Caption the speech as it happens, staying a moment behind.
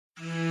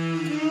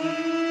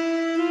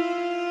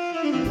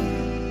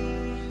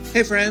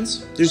Hey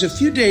friends, there's a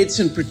few dates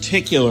in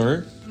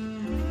particular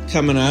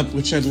coming up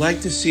which I'd like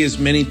to see as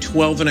many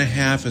 12 and a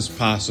half as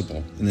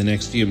possible in the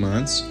next few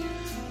months.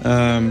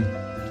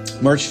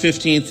 March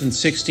 15th and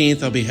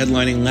 16th, I'll be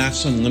headlining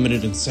Laughs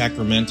Unlimited in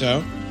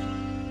Sacramento.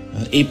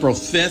 April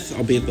 5th,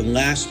 I'll be at the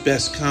Last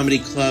Best Comedy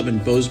Club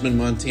in Bozeman,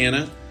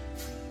 Montana.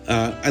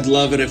 I'd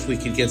love it if we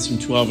could get some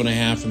 12 and a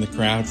half in the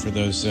crowd for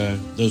those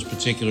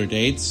particular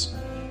dates.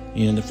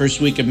 And the first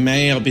week of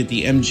May, I'll be at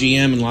the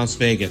MGM in Las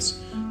Vegas.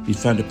 Be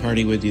fun to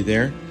party with you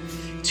there.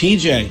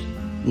 TJ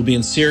will be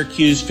in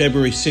Syracuse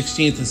February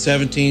 16th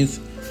and 17th.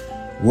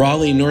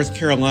 Raleigh, North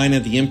Carolina,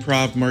 the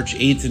Improv March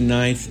 8th and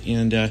 9th.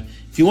 And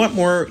if you want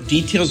more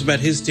details about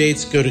his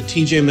dates, go to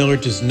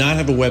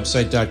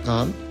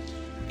tjmillerdoesnothaveawebsite.com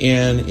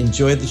and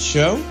enjoy the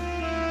show.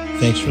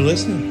 Thanks for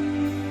listening.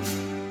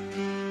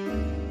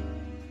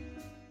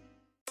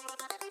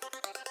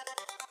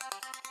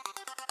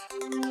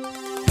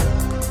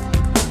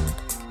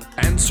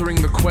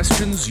 Answering the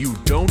questions you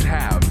don't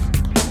have.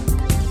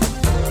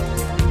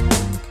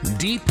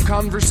 Deep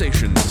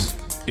conversations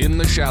in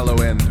the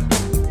shallow end.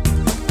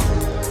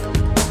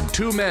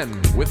 Two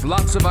men with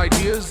lots of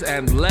ideas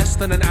and less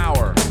than an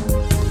hour.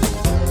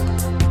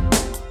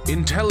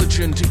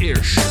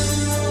 Intelligent-ish.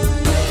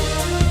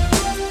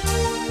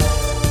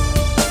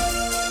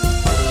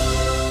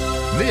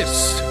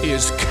 This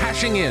is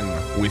Cashing In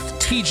with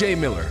TJ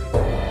Miller.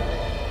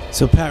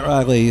 So Pat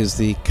Riley is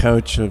the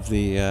coach of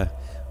the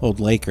old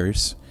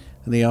Lakers,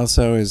 and he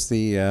also is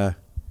the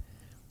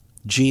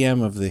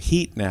GM of the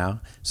Heat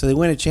now. So they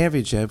win a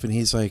championship, and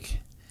he's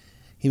like,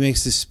 he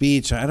makes this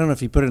speech. I don't know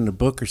if he put it in a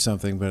book or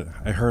something, but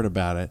I heard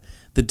about it.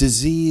 The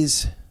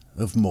disease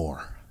of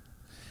more,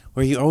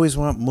 where you always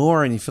want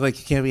more, and you feel like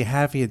you can't be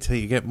happy until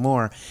you get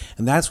more.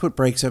 And that's what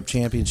breaks up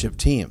championship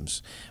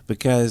teams,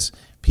 because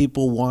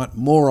people want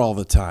more all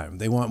the time.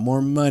 They want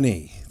more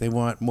money. They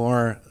want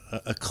more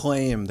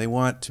acclaim. They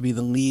want to be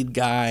the lead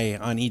guy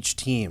on each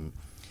team.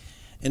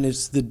 And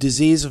it's the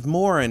disease of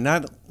more, and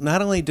not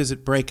only does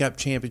it break up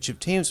championship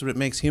teams, but it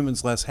makes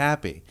humans less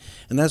happy.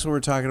 And that's what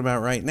we're talking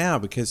about right now,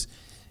 because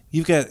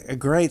you've got a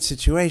great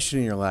situation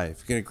in your life.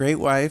 You've got a great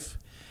wife.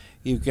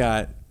 You've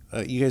got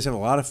you guys have a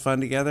lot of fun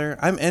together.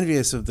 I'm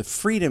envious of the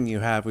freedom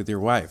you have with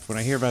your wife when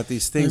I hear about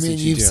these things. I mean,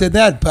 you've said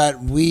that, but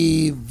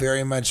we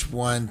very much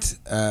want.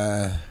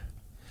 I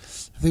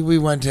think we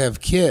want to have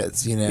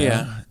kids. You know.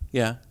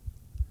 Yeah.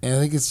 And I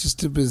think it's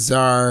just a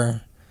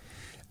bizarre.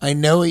 I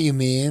know what you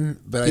mean,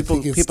 but I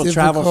think it's people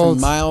difficult. Travel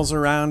from miles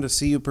around to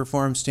see you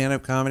perform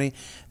stand-up comedy.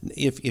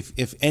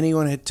 If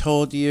anyone had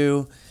told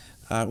you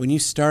when you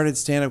started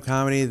stand-up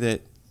comedy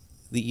that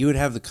you would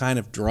have the kind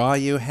of draw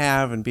you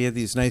have and be at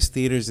these nice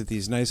theaters, at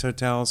these nice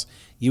hotels,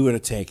 you would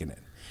have taken it.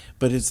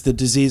 But it's the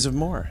disease of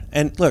more.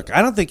 And look,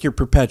 I don't think you're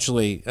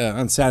perpetually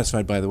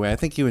unsatisfied, by the way. I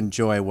think you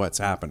enjoy what's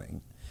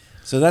happening.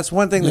 So that's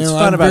one thing that's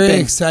fun about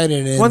being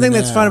excited. One thing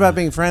that's fun about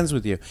being friends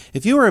with you.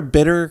 If you were a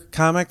bitter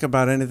comic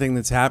about anything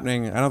that's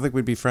happening, I don't think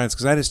we'd be friends,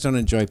 because I just don't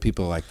enjoy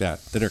people like that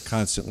are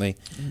constantly.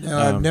 No,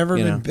 I've never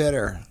been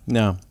bitter.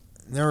 No,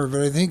 never.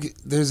 But I think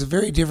there's a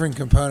very different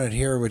component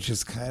here, which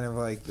is kind of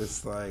like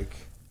this, like,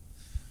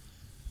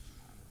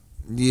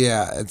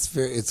 yeah,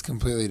 it's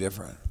completely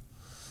different.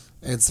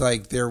 It's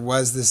like there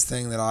was this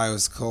thing that I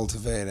was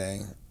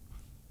cultivating,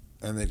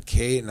 and that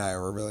Kate and I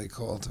were really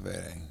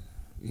cultivating,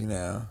 you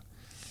know.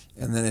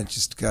 And then it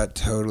just got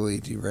totally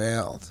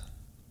derailed.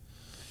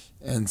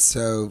 And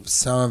so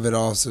some of it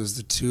also is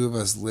the two of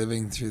us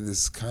living through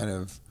this kind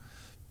of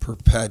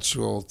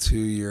perpetual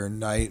 2-year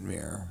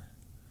nightmare.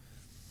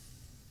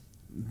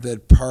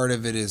 That part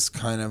of it is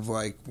kind of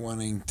like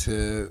wanting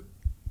to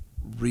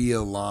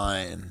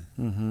realign.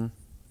 Mm-hmm.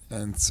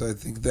 And so I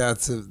think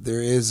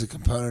there is a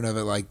component of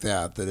it like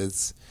that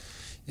it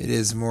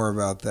is more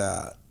about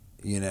that,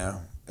 you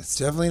know. It's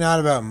definitely not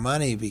about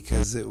money,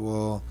 because it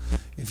will,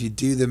 if you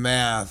do the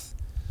math,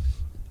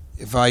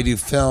 if I do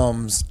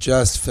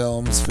just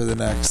films for the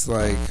next,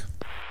 like...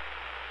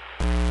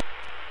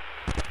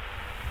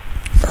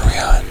 Are we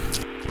on?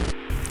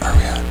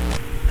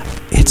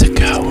 It's a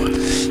go.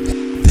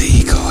 The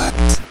Eagle.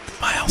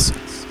 Miles,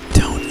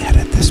 don't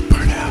edit this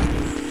part out.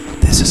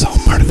 This is all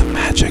part of the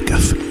magic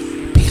of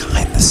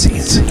behind the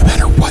scenes. No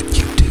matter what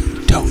you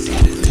do, don't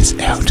edit this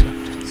out.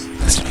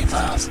 Listen to me,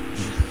 Miles.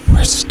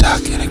 We're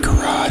stuck in a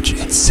garage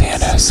in San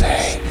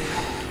Jose.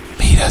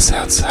 Meet us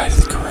outside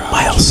of the garage.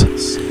 Miles,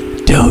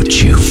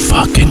 don't you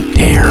fucking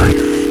dare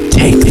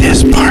take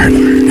this part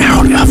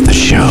out of the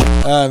show.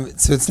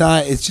 So it's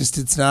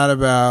not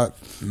about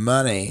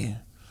money.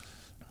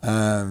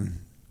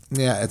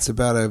 It's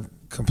about a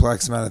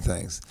complex amount of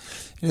things.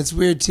 And it's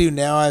weird too.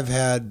 Now I've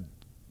had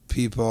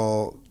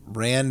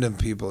random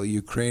people,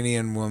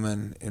 Ukrainian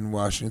woman in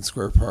Washington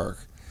Square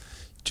Park,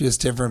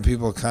 just different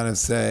people kind of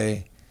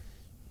say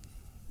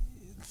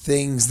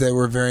things that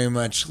were very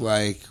much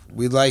like,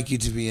 we'd like you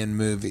to be in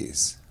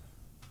movies,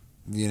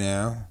 you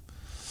know?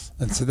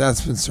 And so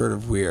that's been sort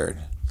of weird,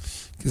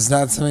 because it's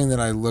not something that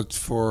I looked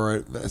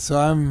for. So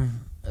I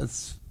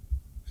just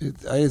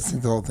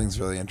think the whole thing's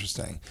really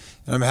interesting,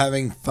 and I'm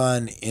having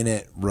fun in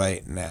it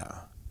right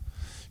now.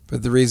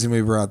 But the reason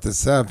we brought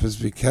this up is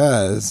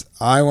because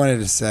I wanted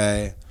to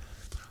say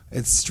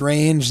it's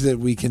strange that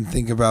we can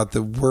think about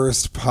the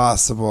worst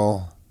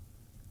possible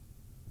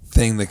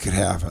thing that could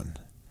happen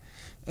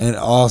and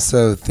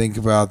also think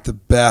about the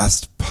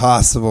best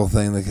possible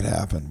thing that could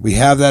happen. We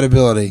have that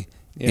ability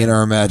in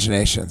our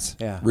imaginations,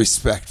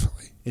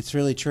 respectfully. It's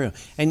really true.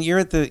 And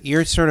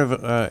you're sort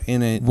of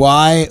in a...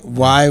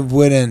 Why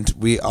wouldn't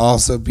we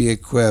also be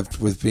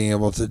equipped with being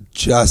able to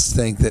just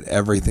think that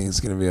everything's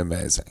going to be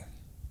amazing?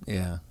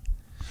 Yeah.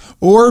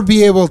 Or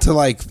be able to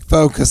like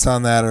focus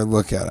on that or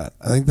look at it.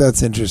 I think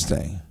that's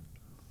interesting.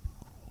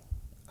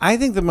 I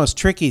think the most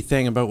tricky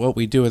thing about what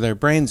we do with our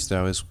brains,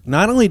 though, is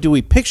not only do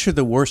we picture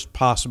the worst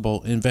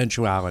possible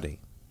eventuality,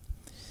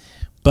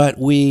 but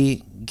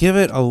we give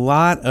it a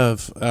lot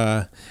of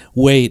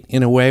weight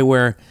in a way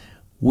where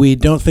we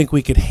don't think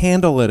we could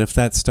handle it if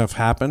that stuff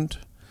happened,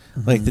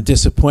 like the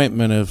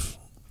disappointment of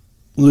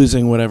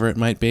losing whatever it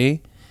might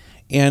be.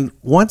 And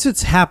once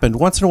it's happened,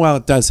 once in a while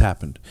it does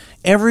happen.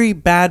 Every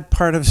bad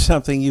part of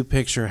something you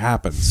picture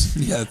happens.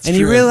 Yeah, it's and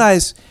true.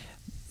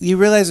 you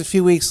realize a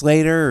few weeks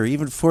later or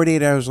even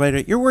 48 hours later,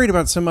 you're worried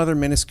about some other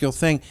minuscule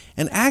thing.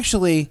 And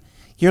actually,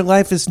 your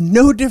life is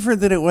no different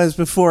than it was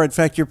before. In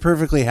fact, you're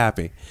perfectly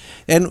happy.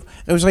 And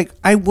it was like,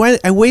 I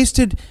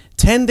wasted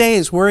 10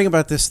 days worrying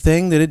about this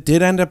thing that it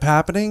did end up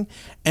happening.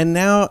 And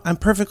now I'm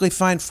perfectly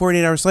fine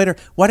 48 hours later.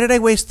 Why did I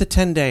waste the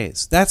 10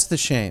 days? That's the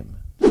shame.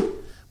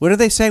 What do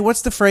they say?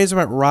 What's the phrase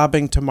about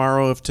robbing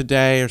tomorrow of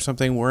today or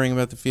something, worrying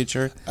about the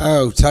future?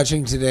 Oh,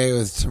 touching today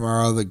with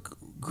tomorrow the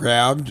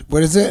grabbed.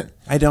 What is it?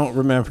 I don't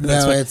remember.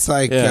 It's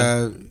like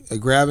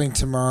grabbing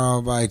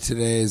tomorrow by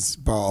today's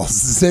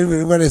balls.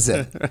 What is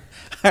it?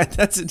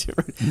 That's a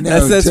different.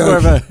 No, that's more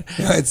of a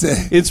it's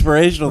a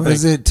inspirational what thing.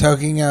 is it?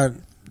 Toking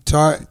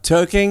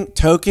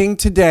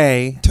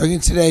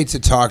today to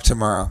talk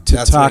tomorrow. to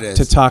That's talk what it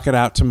is. to talk it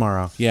out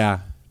tomorrow.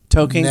 Yeah,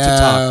 toking to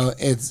talk. No,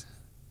 it's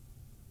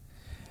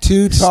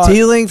too talk.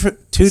 Stealing for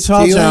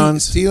Tall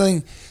Jones.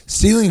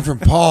 Stealing from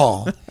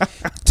Paul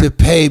to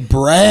pay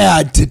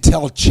Brad to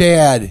tell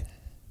Chad,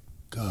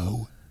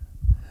 go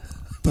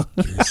fuck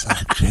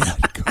yourself,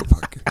 Chad. Go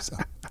fuck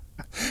yourself.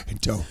 And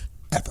don't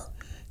ever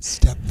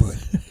step foot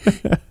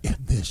in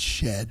this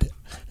shed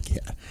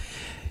again.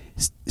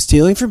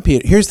 Stealing from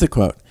Peter. Here's the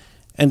quote,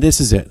 and this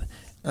is it.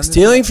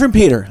 Stealing from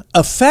Peter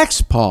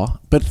affects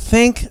Paul, but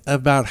think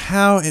about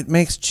how it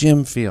makes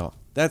Jim feel.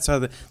 That's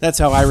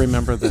how I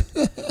remember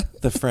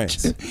the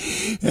phrase.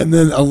 And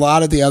then a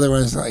lot of the other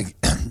ones like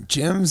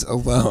Jim's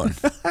alone.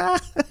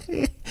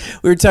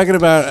 We were talking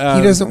about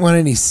he doesn't want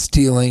any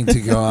stealing to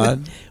go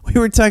on. We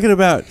were talking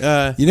about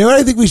you know what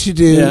I think we should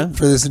do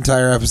for this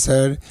entire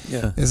episode?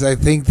 Yeah. Is I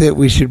think that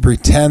we should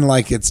pretend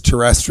like it's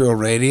terrestrial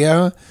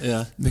radio.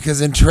 Yeah.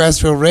 Because in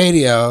terrestrial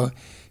radio,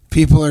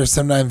 people are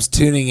sometimes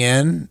tuning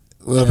in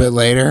a little bit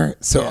later.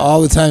 So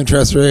all the time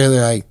terrestrial radio,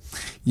 they're like,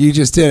 you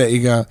just did it.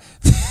 You go,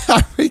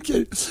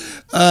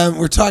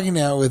 we're talking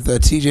now with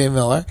TJ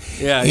Miller.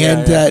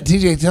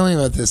 TJ, tell me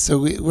about this. So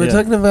we're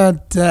talking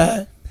about,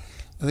 I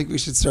think we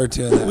should start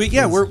doing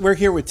that. We're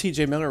here with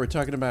TJ Miller. We're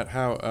talking about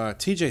how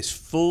TJ's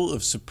full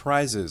of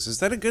surprises. Is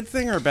that a good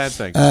thing or a bad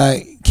thing?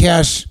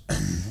 Cash,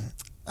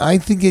 I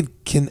think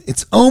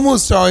it's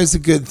almost always a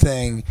good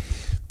thing,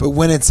 but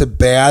when it's a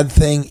bad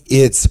thing,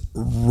 it's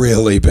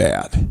really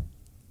bad.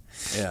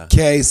 Yeah.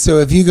 Okay, so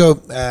if you go,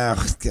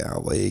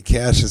 golly,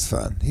 Cash is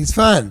fun. He's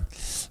fun.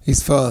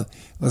 He's full.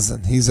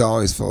 Listen, he's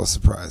always full of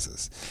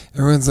surprises.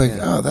 Everyone's like,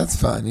 oh, that's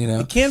fun, you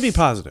know. It can be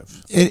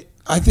positive.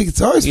 I think it's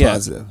always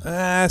positive.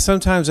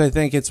 Sometimes I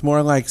think it's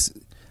more like,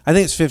 I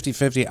think it's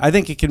 50-50. I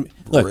think it can,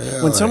 look,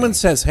 Really? when someone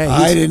says, hey,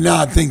 I did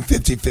not think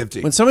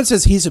 50-50. when someone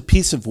says he's a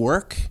piece of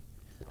work,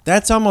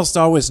 that's almost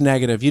always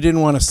negative. You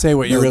didn't want to say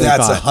what you really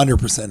that's thought.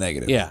 100%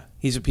 negative. Yeah,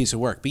 he's a piece of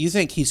work. But you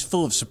think he's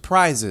full of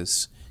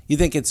surprises. You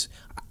think it's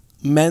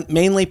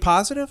mainly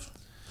positive?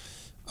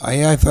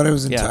 I thought it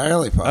was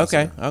entirely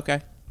positive.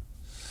 Okay.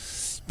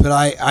 But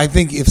I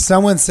think if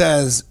someone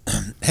says,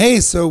 hey,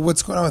 so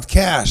what's going on with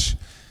Cash?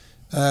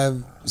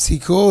 Is he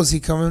cool? Is he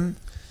coming?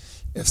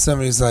 If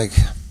somebody's like,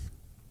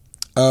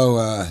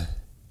 oh,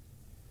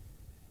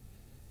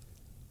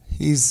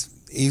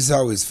 he's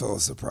always full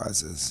of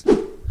surprises.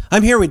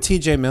 I'm here with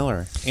TJ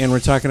Miller, and we're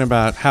talking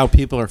about how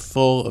people are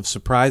full of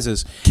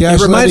surprises. Cash,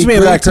 it reminds me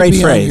of that great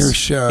be phrase. On your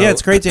show. Yeah,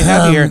 it's great to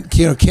have you here.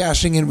 You know,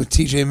 cashing in with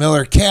TJ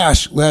Miller.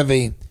 Cash,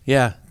 Levy.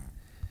 Yeah.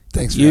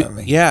 Thanks for having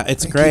me. Yeah,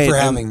 it's Thank great. you for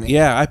having me.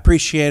 Yeah, I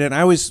appreciate it.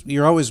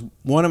 You're always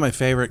one of my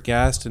favorite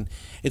guests, and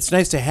it's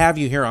nice to have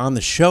you here on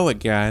the show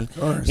again. Of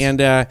course.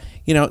 And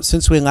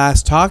since we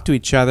last talked to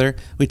each other,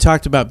 we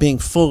talked about being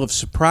full of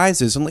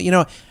surprises, and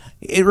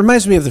it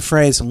reminds me of the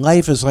phrase,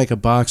 life is like a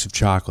box of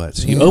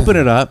chocolates. You open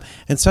it up,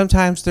 and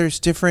sometimes there's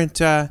different,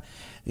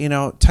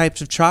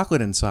 types of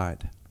chocolate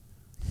inside.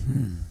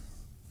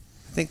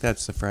 I think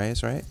that's the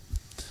phrase, right?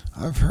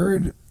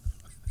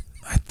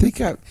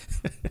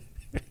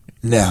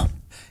 No.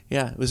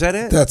 Yeah, was that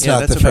it? That's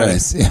not the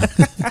phrase. Yeah.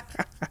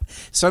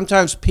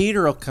 Sometimes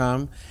Peter will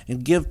come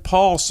and give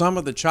Paul some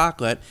of the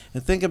chocolate,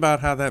 and think about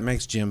how that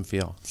makes Jim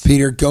feel.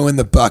 Peter, go in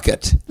the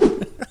bucket.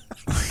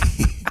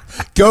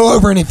 Go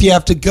over, and if you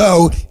have to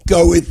go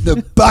with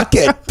the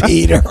bucket,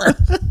 Peter.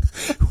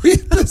 We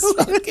have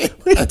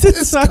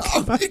to talk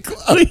about it.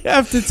 We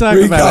have to talk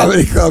about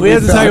it. We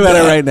have to talk about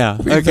it right now.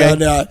 We Okay.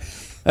 found out.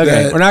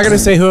 Okay. We're not going to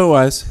say who it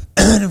was.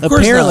 Of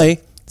course Apparently,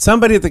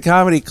 somebody at the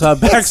comedy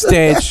club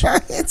backstage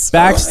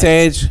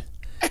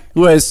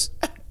was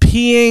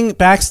peeing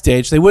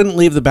backstage. They wouldn't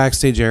leave the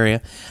backstage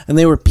area, and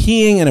they were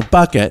peeing in a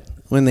bucket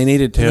when they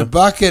needed to. The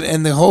bucket,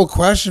 and the whole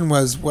question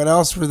was, what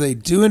else were they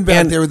doing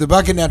back there with the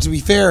bucket? Now, to be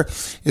fair,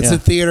 it's a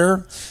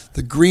theater.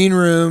 The green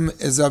room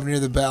is up near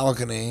the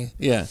balcony.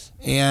 Yeah.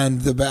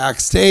 And the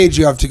backstage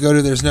you have to go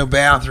to, there's no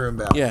bathroom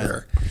back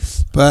there.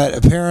 But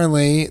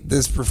apparently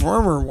this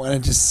performer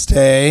wanted to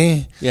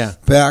stay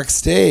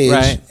backstage.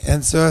 Right.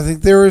 And so I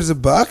think there was a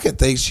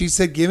bucket. She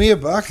said, give me a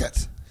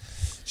bucket.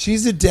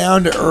 She's a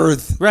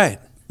down-to-earth man.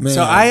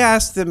 So I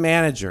asked the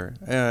manager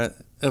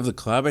of the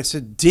club, I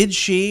said, did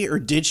she or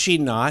did she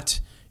not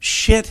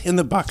shit in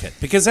the bucket?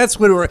 Because that's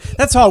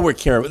all we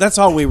care about. That's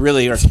all we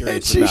really are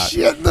curious about.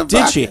 Shit in the did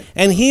bucket? she?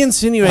 And he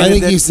insinuated I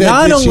think that you said,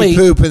 not did only she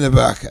poop in the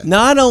bucket?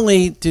 Not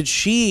only did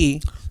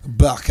she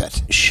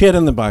bucket shit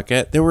in the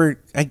bucket, there were,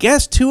 I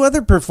guess, 2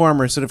 other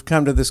performers that have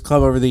come to this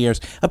club over the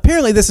years.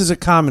 Apparently, this is a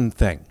common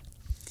thing.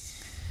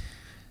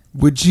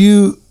 Would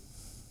you?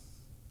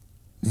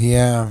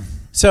 Yeah.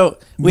 So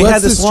we What's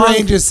had this the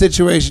strangest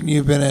situation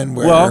you've been in?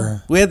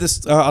 Where we had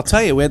this. I'll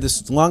tell you, we had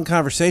this long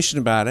conversation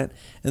about it,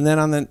 and then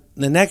on the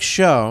next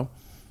show,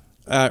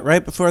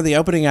 right before the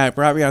opening act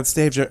brought me on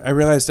stage, I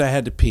realized I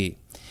had to pee,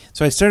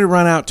 so I started to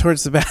run out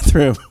towards the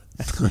bathroom.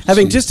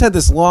 Having just had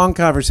this long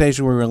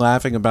conversation where we were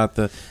laughing about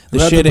the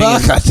shitting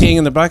and peeing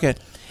in the bucket.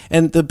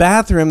 And the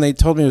bathroom, they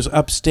told me, was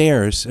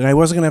upstairs, and I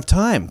wasn't going to have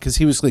time because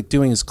he was like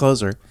doing his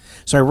closer.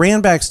 So I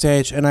ran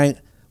backstage, and I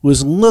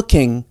was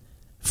looking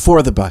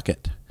for the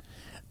bucket,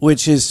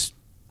 which is,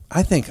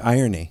 I think,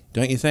 irony,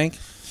 don't you think?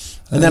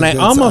 And then I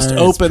almost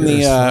opened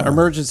the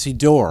emergency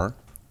door,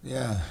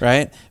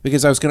 right?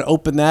 Because I was going to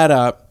open that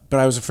up, but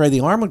I was afraid the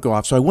alarm would go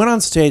off. So I went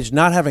on stage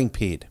not having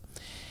peed.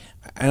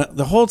 And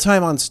the whole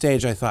time on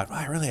stage, I thought,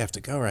 I really have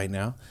to go right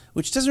now,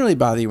 which doesn't really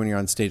bother you when you're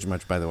on stage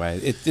much, by the way.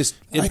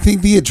 I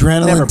think the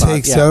adrenaline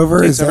takes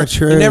over. Is that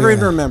true? You never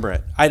even remember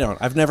it. I don't.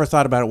 I've never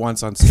thought about it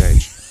once on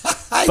stage.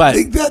 I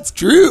think that's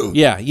true.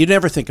 Yeah, you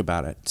never think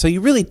about it. So you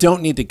really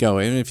don't need to go,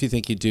 even if you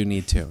think you do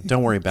need to.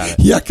 Don't worry about it.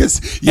 Yeah,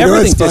 because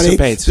everything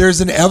dissipates.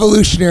 There's an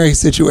evolutionary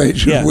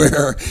situation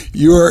where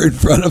you are in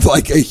front of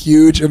like a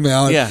huge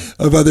amount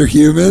of other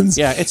humans.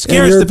 Yeah, it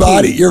scares your the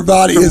body. Your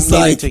body is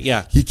like,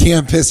 you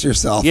can't piss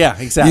yourself. Yeah,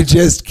 exactly. You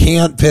just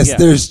can't piss. Yeah.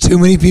 There's too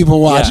many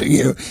people watching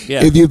you.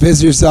 Yeah. If you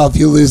piss yourself,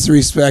 you lose the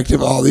respect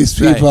of all these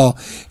people.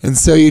 Right. And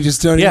so you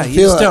just don't even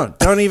feel it.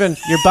 Don't even,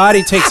 your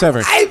body takes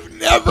over.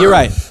 You're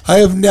right. I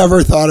have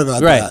never thought about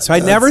that. Right. So I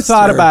never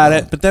thought about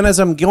it, but then as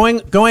I'm going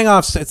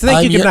off,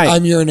 thank you, good night.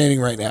 I'm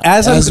urinating right now.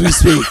 As we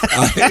speak.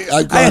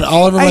 I've gone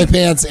all over my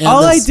pants and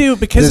all this, I do,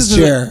 because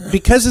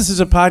this is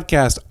a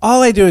podcast,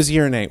 all I do is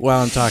urinate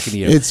while I'm talking to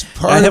you. It's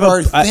part of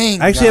our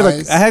thing, I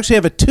actually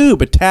have a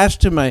tube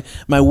attached to my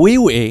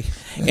wee-wee.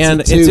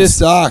 And it's a tube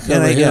sock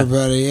over here,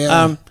 buddy.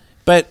 Yeah.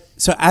 But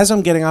so as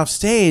I'm getting off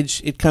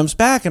stage, it comes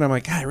back, and I'm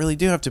like, God, I really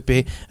do have to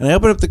pee. And I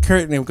open up the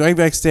curtain, and I'm going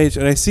backstage,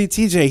 and I see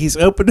TJ. He's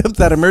opened up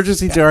that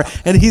emergency door,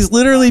 and he's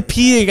literally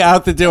peeing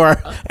out the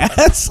door.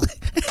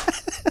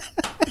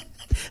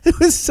 It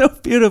was so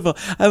beautiful.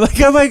 I'm like,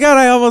 oh my God,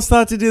 I almost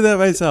thought to do that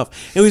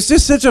myself. It was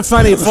just such a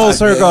funny full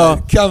circle.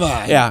 Man. Come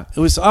on. Yeah, it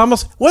was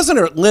wasn't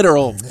a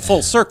literal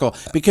full circle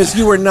because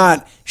you were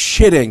not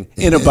shitting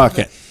in a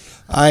bucket.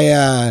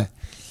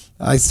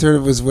 I sort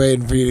of was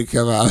waiting for you to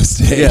come off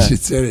stage and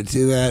sort of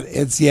do that.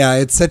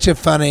 It's such a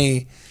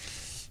funny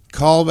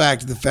callback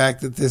to the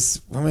fact that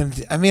this woman,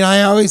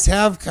 I always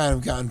have kind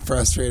of gotten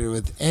frustrated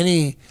with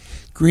any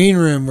green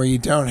room where you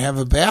don't have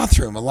a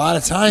bathroom. A lot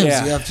of times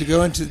you have to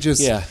go into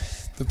just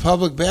the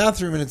public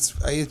bathroom, and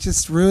it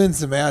just ruins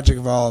the magic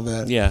of all of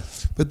it. Yeah.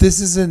 But this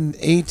is an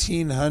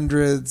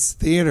 1800s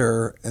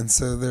theater, and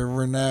so there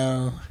were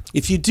no...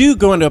 If you do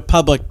go into a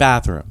public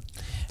bathroom...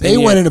 They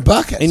went in a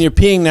bucket. And you're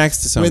peeing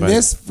next to somebody.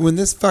 When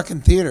this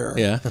fucking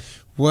theater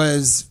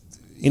was...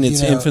 In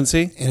its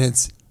infancy? In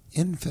its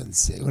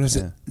infancy. When it was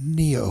a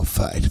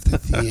neophyte of the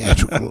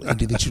theatrical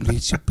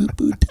individualism.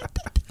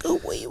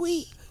 Go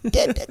wee-wee.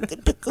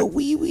 Go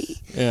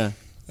wee-wee. Yeah.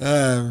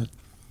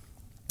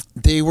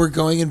 They were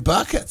going in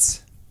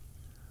buckets.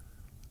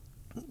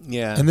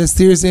 Yeah. In this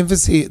theater's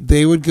infancy,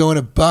 they would go in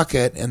a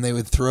bucket and they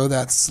would throw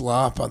that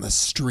slop on the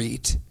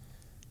street.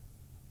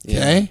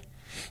 Okay? Yeah.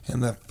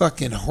 And the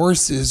fucking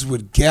horses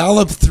would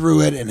gallop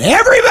through it, and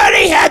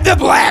everybody had the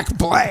black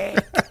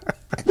plague.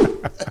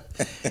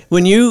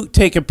 When you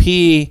take a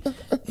pee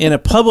in a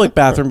public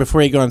bathroom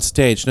before you go on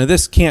stage, now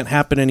this can't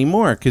happen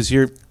anymore because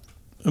you're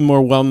a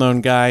more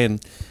well-known guy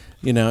and,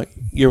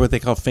 you're what they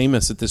call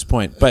famous at this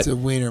point. But it's a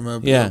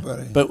Wienermobile,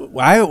 buddy. But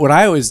what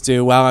I always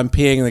do while I'm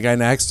peeing and the guy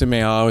next to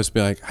me, I'll always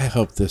be like, I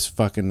hope this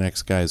fucking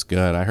next guy's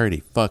good. I heard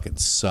he fucking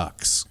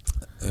sucks.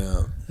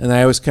 Yeah. And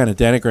I always kind of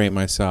denigrate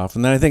myself.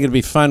 And then I think it'd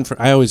be fun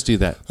I always do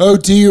that. Oh,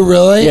 do you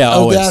really? Yeah,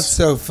 Oh, always. that's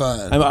so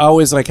fun. I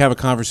always like have a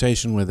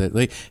conversation with it.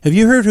 Like, have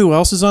you heard who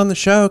else is on the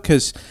show?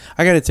 Because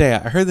I got to tell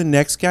you, I heard the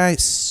next guy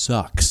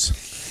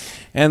sucks.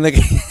 And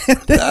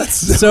That's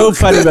so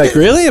funny. Like,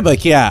 really? I'm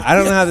like, yeah. I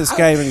don't know how this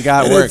guy even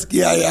got And work.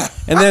 Yeah.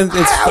 And then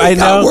it's How I he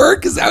got know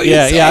work is how you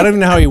yeah, say. yeah. I don't even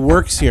know how he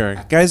works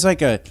here. Guy's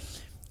like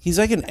he's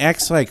like an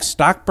ex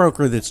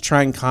stockbroker that's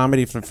trying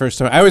comedy for the first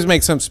time. I always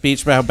make some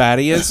speech about how bad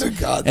he is,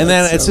 God, and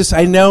then that's it's so just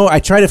I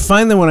try to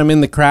find them when I'm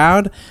in the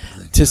crowd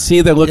to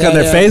see the look Yeah, on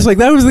their yeah. face, like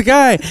that was the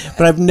guy.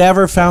 But I've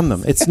never found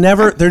them.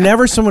 They're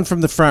never someone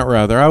from the front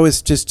row. They're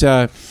always just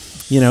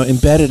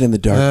embedded in the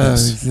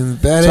darkness.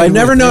 So I've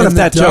never known if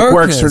that joke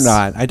works or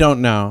not. I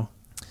don't know.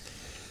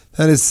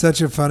 That is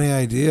such a funny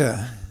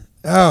idea.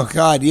 Oh,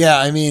 God, yeah.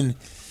 I mean,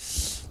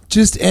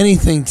 just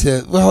anything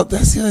well,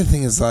 that's the other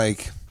thing is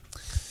like,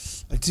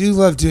 I do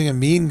love doing a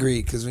meet and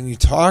greet because when you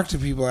talk to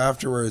people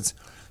afterwards,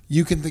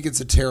 you can think it's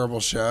a terrible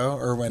show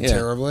or went Yeah.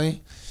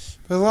 terribly.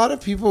 But a lot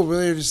of people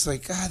really are just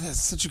like, God,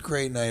 that's such a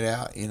great night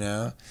out,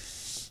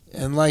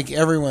 And like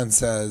everyone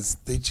says,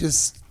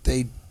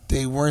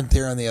 they weren't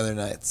there on the other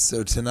nights.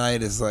 So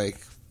tonight is like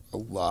a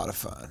lot of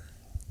fun.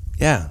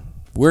 Yeah,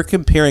 we're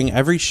comparing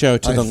every show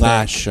to I the think.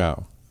 last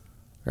show,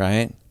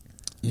 right?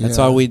 That's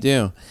Yeah. all we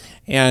do.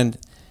 And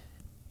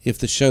if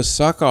the shows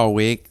suck all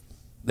week,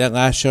 that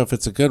last show, if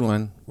it's a good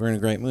one, we're in a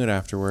great mood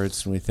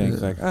afterwards, and we think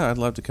like, oh, I'd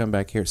love to come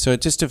back here. So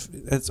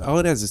that's all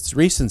it is. It's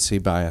recency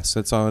bias.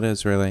 That's all it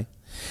is, really.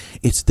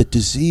 It's the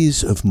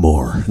disease of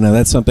more. Now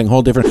that's something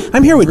whole different.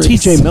 I'm here with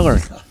T.J. Miller.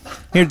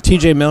 Here,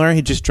 T.J. Miller.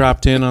 He just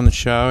dropped in on the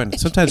show, and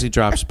sometimes he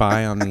drops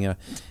by on the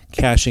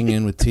Cashing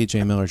In with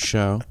T.J. Miller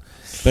show.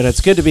 But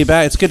it's good to be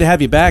back. It's good to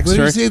have you back, What did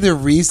sir. you say? The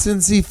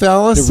recency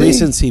fallacy? The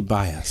recency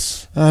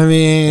bias. I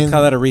mean,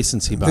 Call that a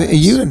recency bias.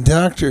 you and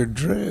Dr.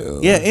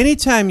 Drew. Yeah,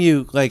 anytime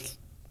you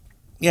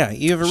you have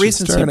a Should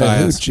recency start a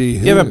bias. hoochie You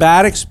have a hoot.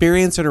 bad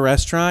experience at a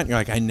restaurant, you're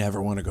like, I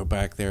never want to go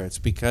back there. It's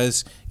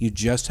because you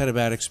just had a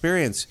bad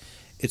experience.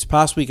 It's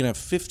possible you can have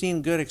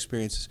 15 good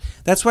experiences.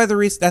 That's why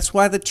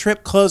the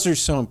trip closer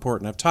is so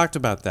important. I've talked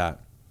about that.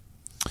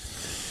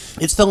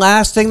 It's the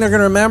last thing they're going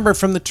to remember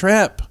from the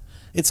trip.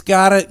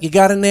 You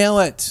gotta nail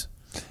it.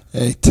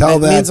 Hey, tell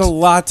That that means a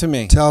lot to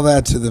me. Tell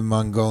that to the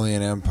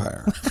Mongolian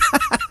Empire.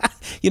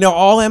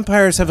 All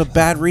empires have a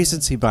bad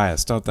recency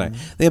bias, don't they?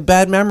 They have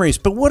bad memories.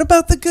 But what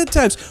about the good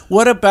times?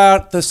 What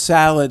about the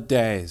salad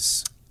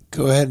days?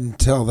 Go ahead and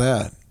tell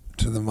that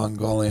to the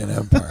Mongolian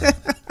Empire.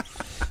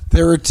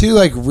 There were two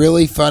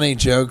really funny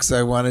jokes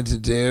I wanted to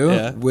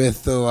do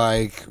with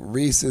the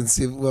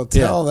recency. Well,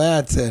 tell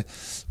that to,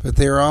 but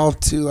they were all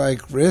too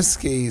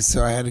risky,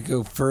 so I had to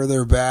go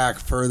further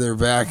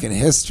back in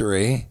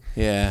history.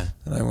 Yeah.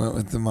 And I went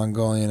with the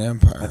Mongolian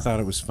Empire. I thought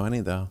it was funny,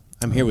 though.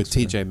 I'm here with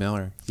T.J.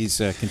 Miller. He's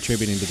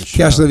contributing to the show.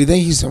 Cash Levy,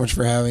 thank you so much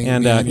for having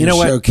And, me on you your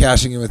know show, what?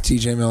 Cashing In with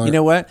TJ Miller. You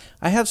know what?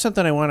 I have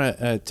something I want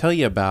to tell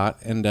you about,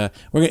 and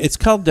it's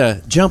called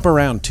Jump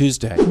Around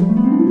Tuesday.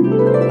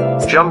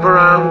 Jump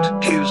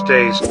Around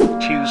Tuesdays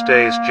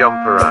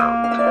Jump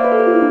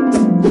Around.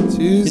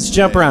 It's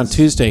Jump Around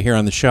Tuesday here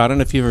on the show. I don't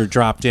know if you've ever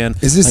dropped in.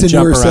 Is this on a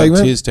Jump newer Around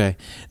segment? Tuesday.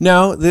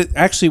 No,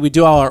 actually, we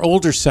do all our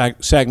older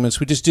segments.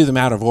 We just do them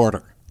out of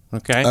order.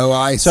 Okay. Oh,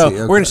 I So see.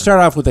 we're going Okay. to start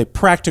off with a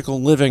practical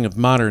living of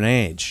modern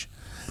age.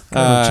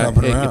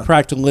 Jumping A around.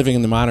 practical living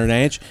in the modern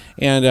age,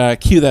 and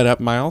cue that up,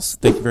 Miles.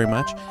 Thank you very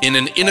much. In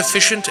an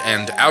inefficient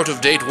and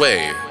out-of-date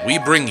way, we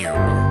bring you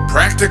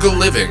Practical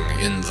Living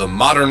in the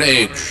Modern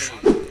Age.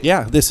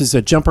 Yeah, this is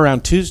a Jump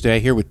Around Tuesday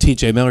here with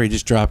T.J. Miller. He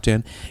just dropped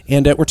in.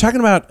 And we're talking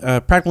about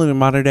practical living in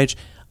modern age.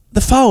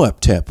 The follow-up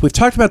tip. We've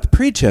talked about the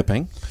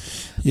pre-tipping.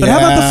 But how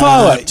about the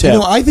follow-up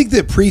tip? I think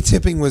that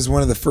pre-tipping was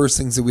one of the first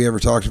things that we ever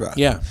talked about.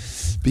 Yeah.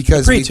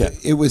 Because Pre-tip.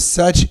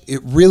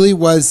 it really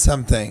was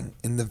something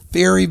in the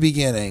very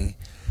beginning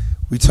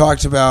we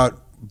talked about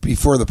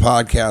before the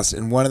podcast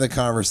in one of the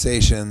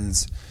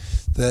conversations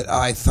that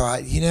I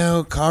thought,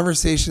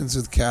 conversations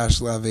with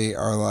Cash Levy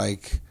are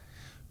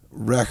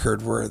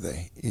record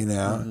worthy,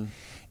 Mm-hmm.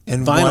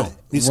 And Vinyl.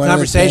 These one of the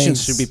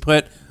conversations things- should be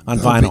put on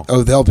they'll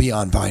vinyl. they'll be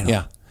on vinyl.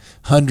 Yeah.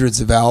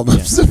 Hundreds of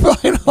albums of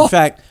vinyl. In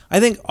fact, I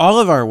think all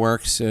of our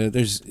works, I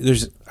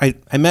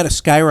met a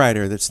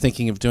skywriter that's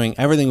thinking of doing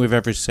everything we've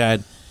ever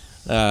said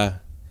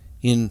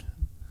in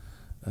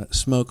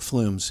smoke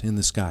flumes in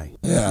the sky.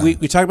 Yeah.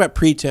 We talk about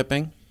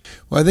pre-tipping.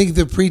 Well, I think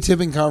the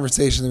pre-tipping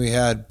conversation that we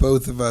had,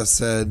 both of us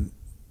said,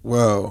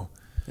 whoa,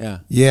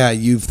 Yeah.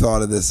 you've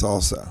thought of this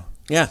also.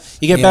 Yeah.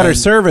 You get better And-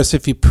 service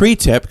if you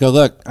pre-tip. Go,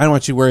 look, I don't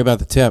want you to worry about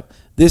the tip.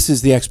 This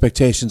is the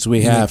expectations we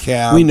In the have.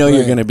 cab, We know you're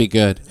right. going to be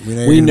good. We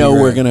know We you're know gonna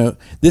be we're great. going to.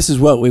 This is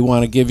what we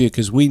want to give you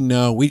because we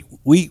know we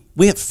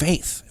have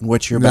faith in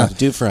what you're about to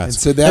do for us. And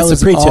so That's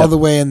was the pre-tip. all the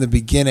way in the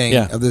beginning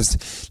Yeah. of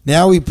this.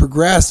 Now we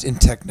progressed in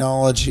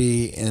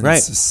technology and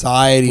Right.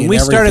 society. When and we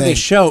started everything. this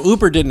show,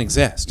 Uber didn't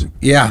exist.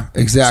 Yeah,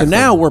 exactly. So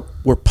now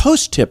we're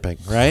post-tipping,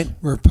 right?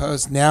 we're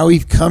post. Now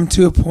we've come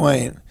to a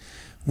point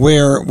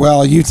where,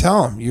 well, you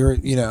tell them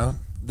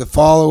the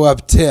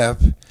follow-up tip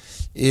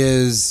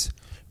is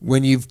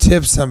when you've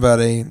tipped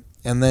somebody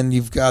And then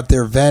you've got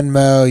their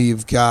Venmo.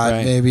 You've got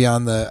Right. maybe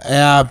on the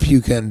app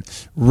you can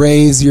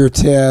raise your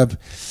tip.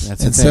 That's the and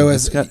thing. so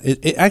It's got,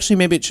 actually,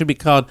 maybe it should be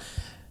called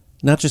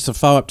not just a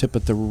follow-up tip,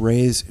 but the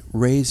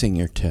raising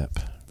your tip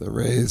the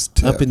raised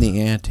tip. up in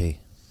the ante.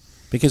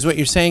 Because what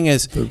you're saying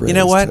is, The you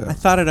know raised what? tip. I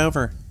thought it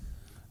over,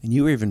 and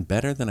you were even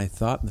better than I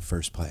thought in the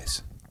first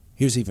place.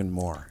 Here's even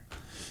more.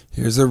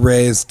 Here's a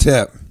raised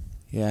tip.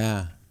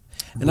 Yeah,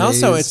 and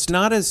also Raised it's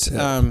not as tip.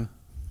 like,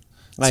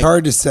 It's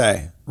hard to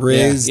say.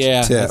 Raised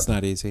yeah, tip. that's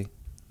not easy.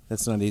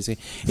 That's not easy.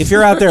 If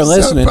you're out there So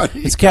listening,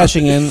 funny. it's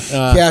cashing in.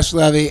 Cash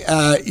Levy,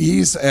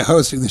 he's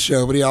hosting the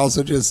show, but he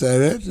also just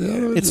said it.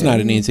 It's not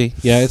an easy.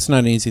 Yeah, it's not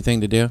an easy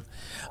thing to do.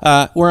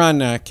 We're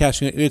on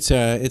cashing. It's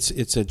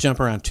a jump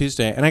around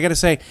Tuesday, and I got to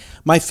say,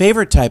 my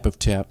favorite type of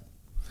tip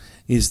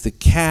is the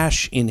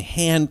cash in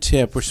hand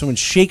tip, where someone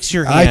shakes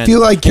your hand. I feel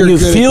like you're and you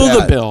good at feel the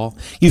that. bill.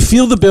 You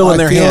feel the bill in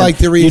their I feel hand. like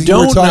the reason you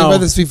don't we were talking know.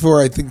 about this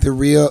before. I think the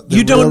real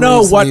You don't know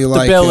reason what you the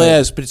like bill it-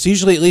 is, but it's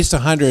usually at least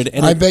 $100.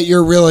 And I bet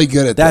you're really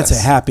good at that's this.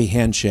 a happy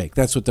handshake.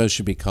 That's what those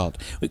should be called.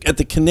 At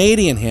the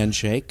Canadian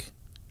handshake,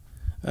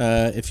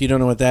 if you don't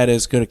know what that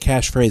is, go to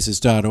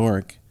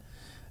cashphrases.org.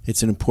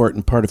 It's an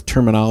important part of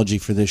terminology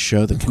for this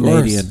show, the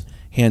Canadian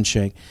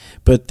handshake.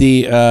 But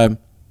the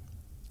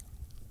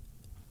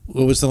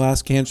what was the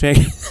last handshake?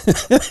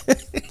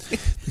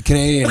 The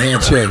Canadian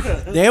handshake.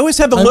 They always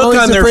have a I'm look always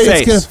on their afraid it's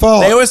face. gonna fall.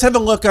 They always have a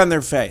look on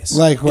their face.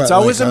 Like what? It's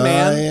always Like, a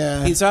man.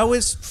 yeah. He's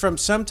always from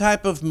some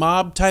type of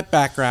mob type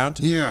background.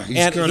 Yeah, he's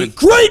and got a he-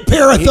 great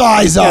pair of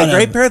thighs got on a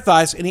great him. pair of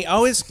thighs, and he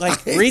always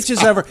like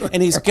reaches over,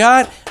 and he's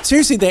got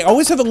seriously. They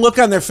always have a look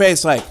on their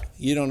face like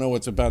you don't know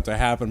what's about to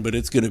happen, but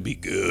it's going to be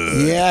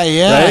good. Yeah,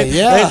 yeah, Right?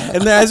 yeah. Right?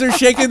 And as they're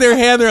shaking their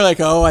hand, they're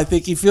like, "Oh, I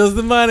think he feels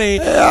the money."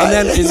 And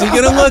then is he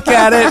going to look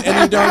at it? And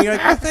you don't. You're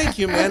like, "Oh, thank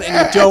you, man."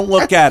 And you don't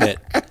look at it.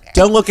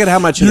 Don't look at how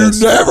much it You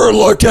is. never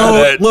look Don't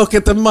at it. look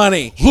at the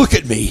money. Look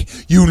at me.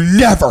 You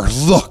never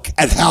look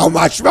at how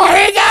much money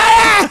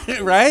I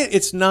got. Right?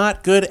 It's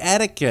not good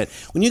etiquette.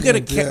 When you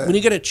get Yeah. when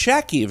you get a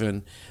check,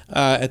 even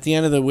at the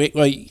end of the week.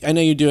 Well, I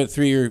know you do it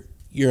through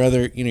your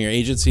other your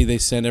agency. They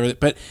send everything.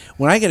 But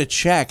when I get a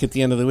check at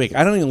the end of the week,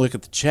 I don't even look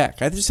at the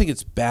check. I just think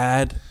it's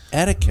bad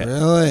etiquette.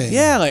 Really?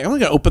 Yeah. Like I'm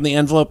gonna open the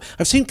envelope.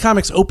 I've seen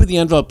comics open the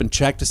envelope and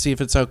check to see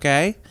if it's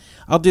okay.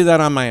 I'll do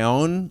that on my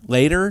own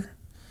later.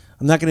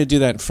 I'm not going to do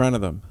that in front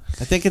of them.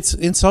 I think it's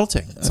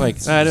insulting. It's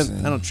like I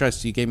don't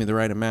trust you. You gave me the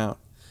right amount.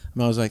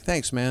 I'm always like,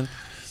 thanks, man.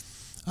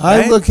 I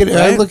Right? look at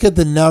I Right? look at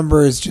the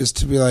numbers just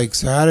to be like,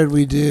 so how did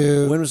we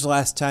do? When was the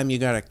last time you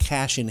got a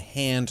cash in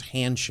hand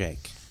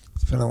handshake?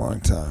 It's been a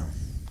long time.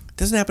 It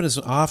doesn't happen as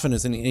often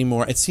as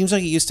anymore. It seems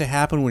like it used to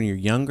happen when you're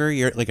younger.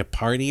 You're at like a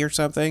party or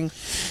something,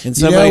 and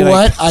You know somebody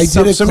what? like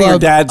Some of your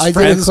dad's I did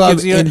friends a club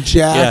gives you in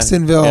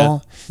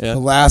Jacksonville. Yeah. The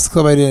last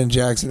club I did in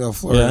Jacksonville,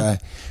 Florida.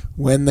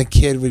 When the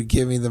kid would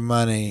give me the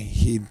money,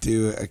 he'd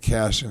do a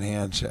cash and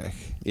handshake.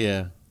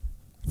 Yeah.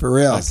 For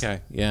real. Okay.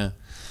 Yeah.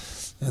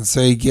 And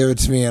so he'd give it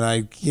to me, and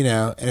and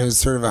it was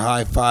sort of a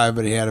high five,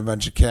 but he had a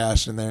bunch of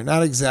cash in there.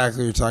 Not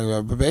exactly what you're talking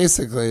about, but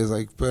basically it was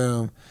like,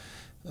 boom.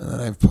 And then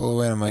I pull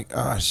away, and I'm like,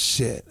 oh,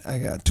 shit, I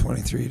got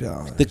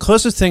 $23. The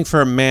closest thing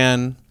for a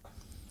man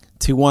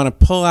to want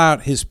to pull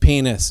out his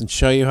penis and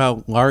show you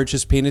how large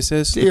his penis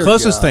is, the Dear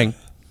closest God. thing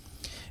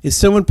is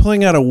someone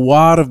pulling out a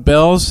wad of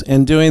bills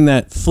and doing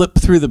that flip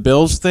through the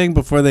bills thing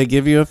before they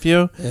give you a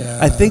few. Yeah.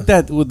 I think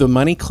that with the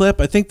money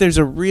clip, I think there's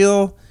a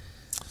real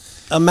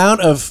amount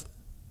of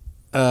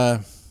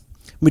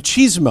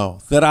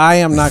machismo that I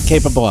am not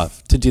capable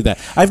of to do that.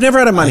 I've never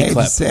had a money I hate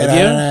clip. to say Have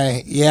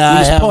it, you? yeah, You I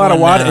just have pull out a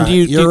one wad now. and do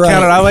you You're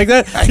count it right. out like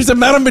that? There's a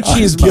amount of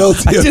machismo.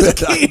 guilty I of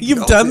just it. I'm can't, you've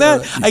guilty done that?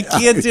 of it. I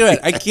can't do it.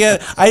 I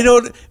can't. I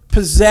don't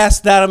possess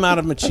that amount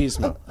of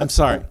machismo. I'm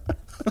sorry.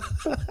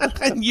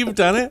 And you've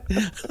done it?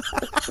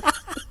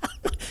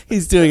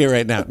 He's doing it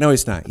right now. No,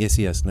 he's not. Yes,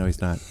 he is. No, he's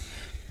not.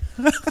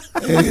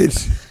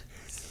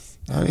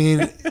 I mean,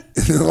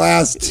 the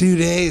last 2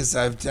 days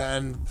I've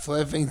done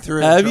flipping through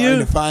it, Have trying you?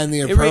 to find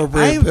the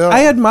appropriate bill.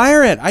 I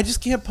admire it. I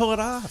just can't pull it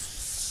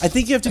off. I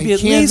think you have to be I at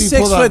can't least be 6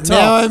 pulled foot off. tall.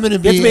 Now I'm gonna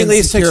You have to be be at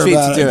least 6 insecure feet to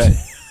about do it.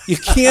 it. You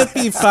can't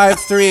be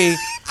 5'3"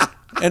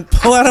 and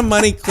pull out a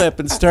money clip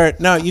and start.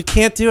 No, you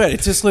can't do it.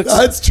 It just looks.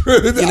 That's true.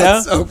 That's you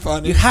know? so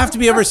funny. You have to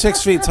be over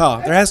 6 feet tall.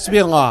 There has to be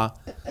a law,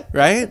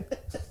 right?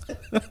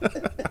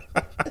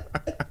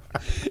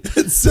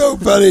 It's so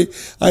funny.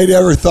 I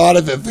never thought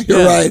of it, but you're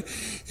Yeah. right.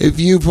 If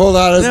you pulled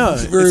out a No,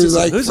 very, it's just,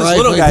 like, who's this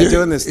little frightfully guy different-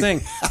 doing this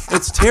thing?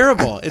 It's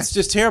terrible. It's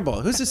just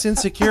terrible. Who's this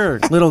insecure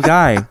little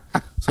guy?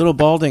 This little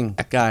balding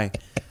guy.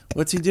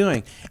 What's he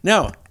doing?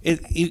 No,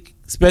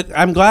 but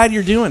I'm glad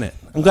you're doing it.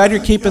 I'm glad you're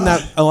keeping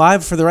that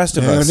alive for the rest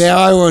of No, us. now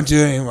I won't do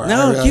it anymore.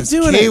 No, I keep realize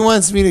doing Kate it.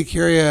 wants me to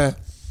carry a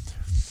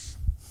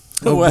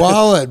What?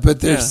 wallet,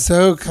 but they're Yeah.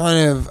 so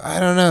kind of, I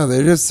don't know,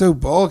 they're just so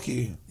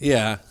bulky.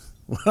 Yeah.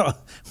 Well,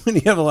 when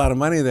you have a lot of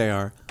money, they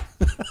are.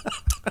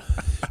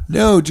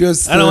 No,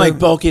 just I don't the- like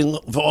bulky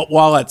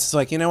wallets. It's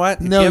like, you know what?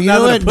 If No, have you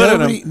know nothing what? to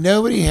put in them-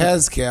 Nobody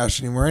has cash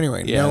anymore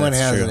anyway. Yeah, no one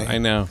that's has true. any. I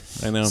know.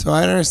 So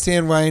I don't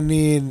understand why I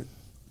need.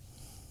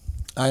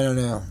 I don't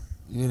know.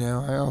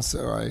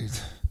 I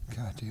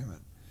God damn it.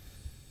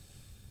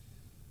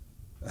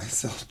 I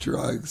sell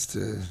drugs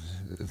to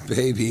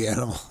baby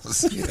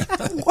animals.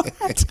 What?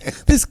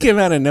 This came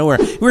out of nowhere.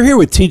 We're here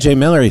with TJ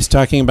Miller. He's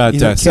talking about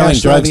selling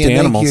Cash drugs Levy, to and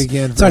animals. thank you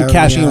again It's for on having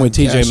Cashing me In with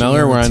TJ Cashing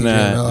Miller. In We're with on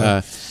TJ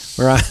Miller.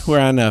 we're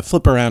on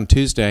Flip Around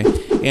Tuesday,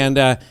 and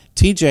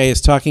TJ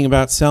is talking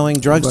about selling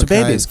drugs to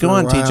babies. Go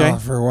on,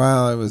 TJ. For a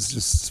while, it was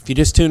just... If you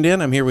just tuned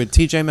in, I'm here with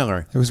TJ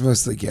Miller. It was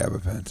mostly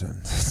gabapentin.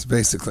 It's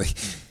basically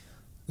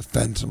the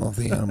fentanyl of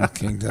the animal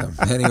kingdom.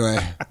 Anyway,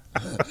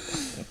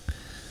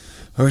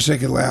 I wish I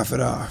could laugh it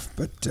off,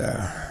 but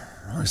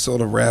I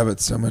sold a rabbit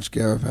so much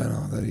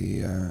gabapentin that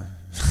he...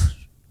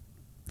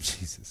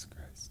 Jesus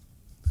Christ.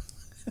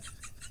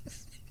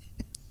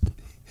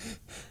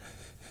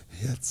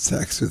 He had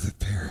sex with a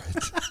parrot.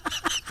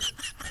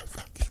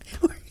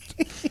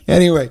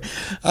 Anyway,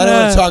 I don't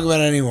want to talk about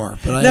it anymore.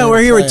 But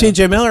we're here with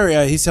TJ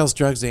Miller. He sells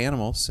drugs to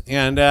animals.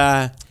 And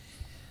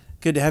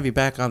good to have you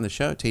back on the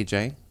show,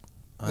 TJ,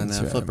 on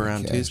Flip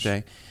Around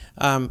Tuesday.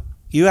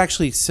 You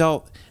actually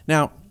sell...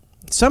 Now,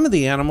 some of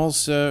the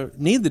animals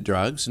need the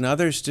drugs, and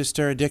others just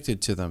are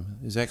addicted to them.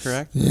 Is that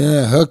correct?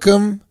 Yeah, hook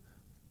 'em,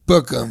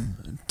 book 'em.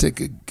 Take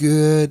a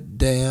good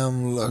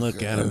damn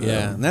Look at them,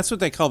 yeah. And that's what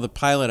they call the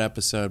pilot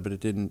episode, but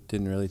it didn't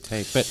really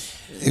take. But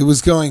it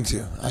was going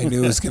to. I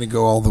knew it was going to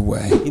go all the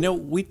way. You know,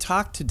 we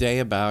talked today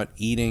about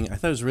eating. I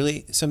thought it was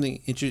really something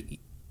interesting.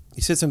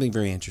 You said something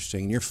very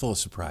interesting, and you're full of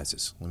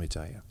surprises, let me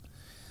tell you.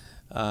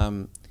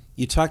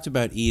 You talked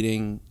about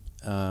eating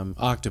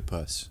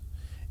octopus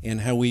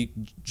and how we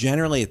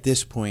generally at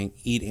this point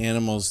eat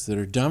animals that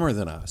are dumber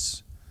than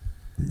us.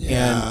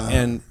 Yeah.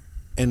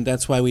 And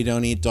that's why we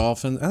don't eat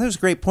dolphins. And that's a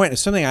great point.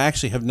 It's something I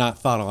actually have not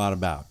thought a lot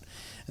about.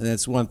 And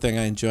that's one thing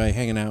I enjoy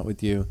hanging out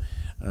with you.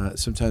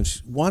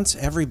 Sometimes once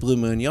every blue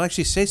moon, you'll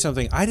actually say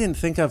something I didn't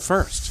think of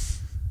first.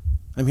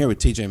 I'm here with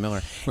TJ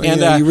Miller. Well, and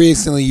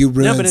you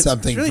ruined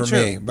something really for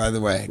true. me, by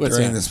the way, What's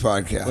during that? this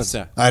podcast. What's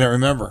that? I don't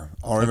remember.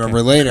 I'll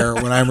remember later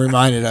when I'm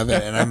reminded of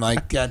it, and I'm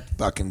like, that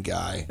fucking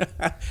guy.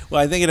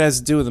 Well, I think it has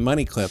to do with the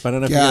money clip. I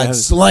don't know if God, it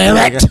has... slam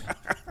it!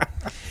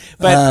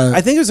 But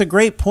I think it was a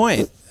great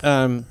point.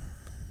 Can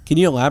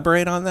you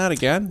elaborate on that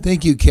again?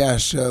 Thank you,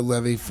 Cash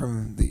Levy,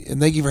 and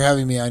thank you for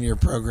having me on your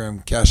program,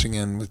 Cashing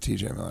In with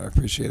TJ Miller. I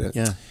appreciate it.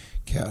 Yeah.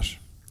 Cash.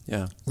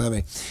 Yeah.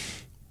 Levy.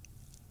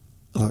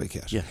 Levy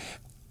Cash. Yeah.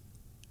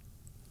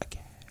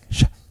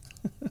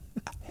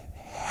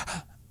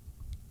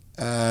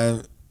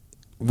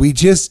 We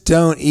just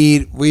don't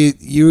eat.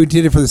 You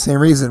did it for the same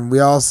reason. We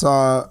all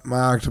saw My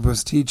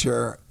Octopus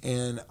Teacher,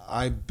 and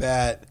I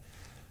bet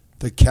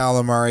the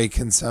calamari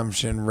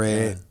consumption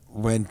rate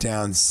went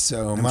down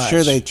so much. I'm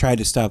sure they tried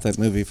to stop that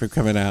movie from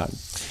coming out.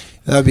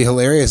 That would be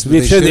hilarious, but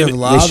they should have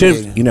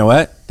lobbied. You know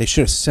what? They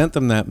should have sent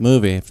them that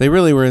movie. If they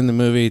really were in the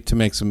movie to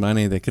make some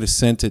money, they could have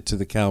sent it to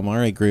the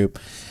calamari group.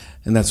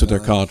 And that's what they're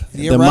called.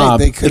 You're the right. mob.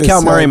 They the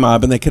calamari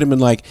mob. And they could have been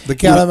like, The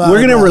calamari we're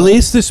going to mob.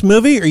 release this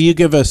movie, or you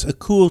give us a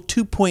cool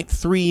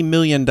 $2.3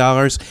 million,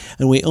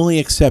 and we only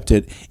accept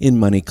it in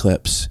money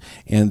clips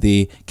and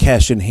the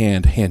cash in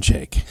hand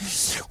handshake.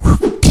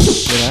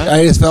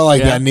 I just felt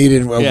like I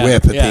needed a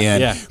whip at the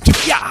end.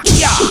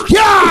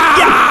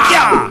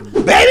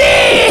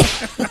 Baby!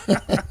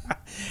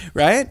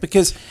 Right?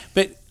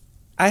 But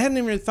I hadn't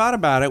even thought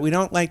about it. We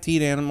don't like to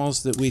eat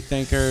animals that we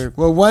think are...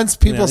 Well, once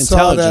people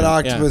saw that intelligent,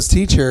 octopus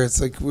teacher, it's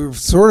like we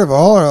sort of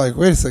all are like,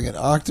 wait a second,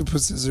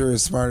 octopuses are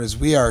as smart as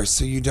we are,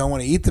 so you don't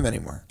want to eat them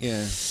anymore.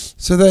 Yeah.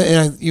 So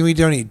that we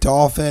don't eat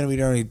dolphin, we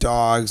don't eat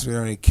dogs, we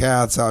don't eat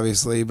cats,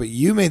 obviously. But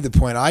you made the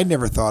point I'd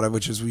never thought of,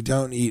 which is we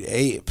don't eat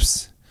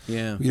apes.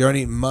 Yeah. We don't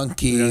eat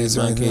monkeys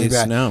or anything like monkeys,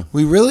 that. no.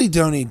 We really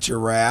don't eat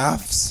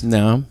giraffes.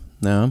 No.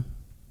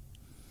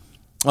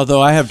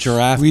 Although I have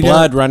giraffe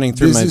blood running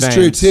through my veins. This is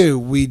true, too.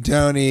 We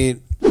don't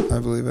eat... I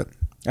believe it.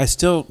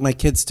 My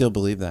kids still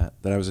believe that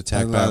I was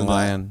attacked by a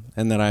lion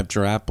and that I have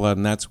giraffe blood,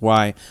 and that's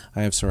why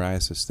I have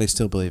psoriasis. They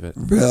still believe it.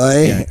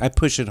 Really? Yeah, I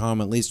push it home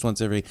at least once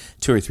every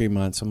 2 or 3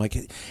 months. I'm like,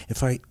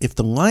 if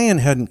the lion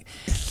hadn't,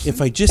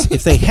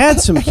 if they had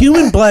some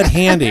human blood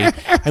handy,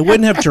 I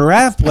wouldn't have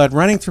giraffe blood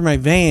running through my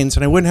veins,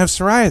 and I wouldn't have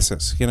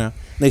psoriasis. You know,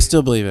 they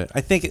still believe it.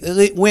 I think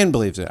Wynn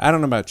believes it. I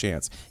don't know about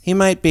Chance. He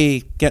might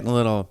be getting a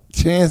little.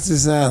 Chance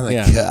is on the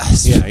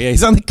cusp. Yeah,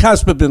 he's on the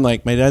cusp of being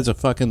like, my dad's a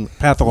fucking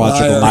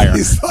pathological liar.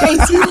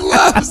 He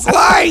loves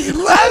lying. He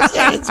loves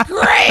it. It's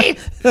great.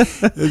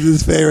 It's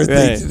his favorite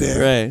thing to do.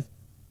 Right.